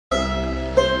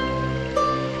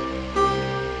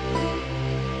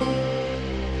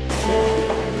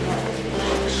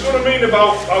what I mean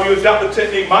about how you adapt the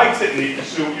technique, my technique, to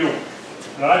suit you.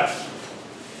 Right?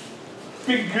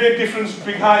 Big grade difference,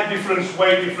 big height difference,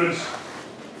 weight difference.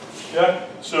 Yeah?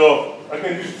 So,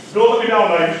 again, just don't let me down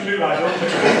now, you just do it right, don't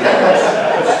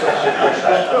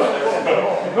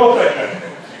you? No pressure.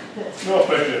 No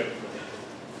pressure.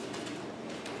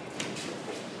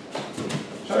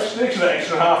 So it takes that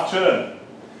extra half turn.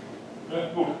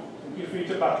 Yeah, good. Keep your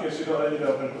feet at back here so you don't let it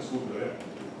open the school, yeah?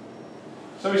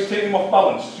 So he's taking him off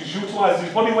balance. He's utilised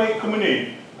his body weight coming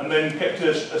in and then kept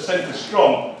a centre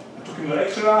strong and took him the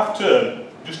extra half turn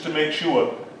just to make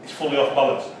sure he's fully off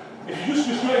balance. If you just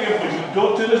do it again, please,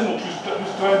 don't turn as much, just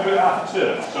try and do it half a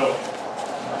turn. So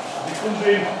he comes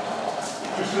in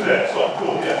just to there, so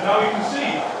good, yeah. Now you can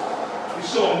see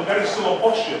he's very slow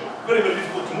posture, very, very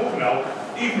difficult to move now,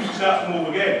 even if he starts to move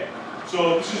again.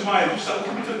 So this is mine, just that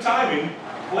little bit of timing,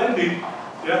 blending,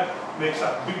 yeah, makes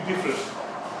that big difference.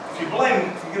 If you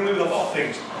blend, you get away with a lot of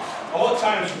things. A lot of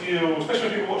times, you know, especially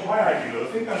when people watch my Aikido,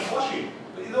 they think I'm clashing,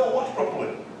 but you don't watch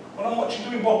properly. When I'm watching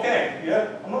doing bokeh,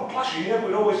 yeah, I'm not clashing here,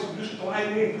 we're always just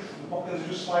gliding in, the bokehs are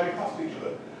just sliding past each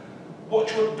other.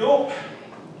 Watch what don't.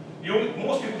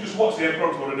 Most people just watch the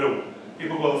approach, what I do.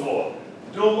 People go on the floor.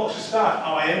 Don't watch the start,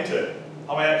 how I enter,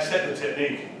 how I accept the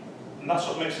technique. And that's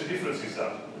what makes the difference, is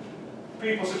that.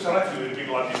 People say, I like to do with a big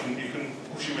lad you can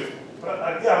push it with.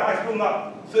 But yeah, I've done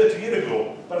that 30 years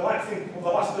ago, but I like to think over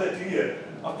the last 30 years,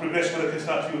 I've progressed where I can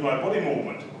start to use my body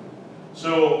movement.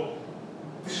 So,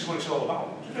 this is what it's all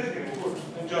about. Just really get good.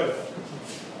 Enjoy it.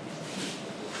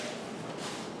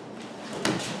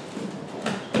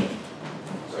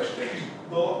 So just take his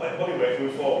body weight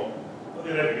moving forward. Not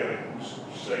the head together,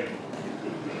 just saying.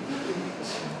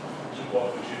 Just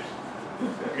walk the chips.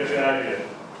 Get the idea.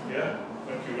 Yeah?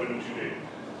 Thank you very much indeed.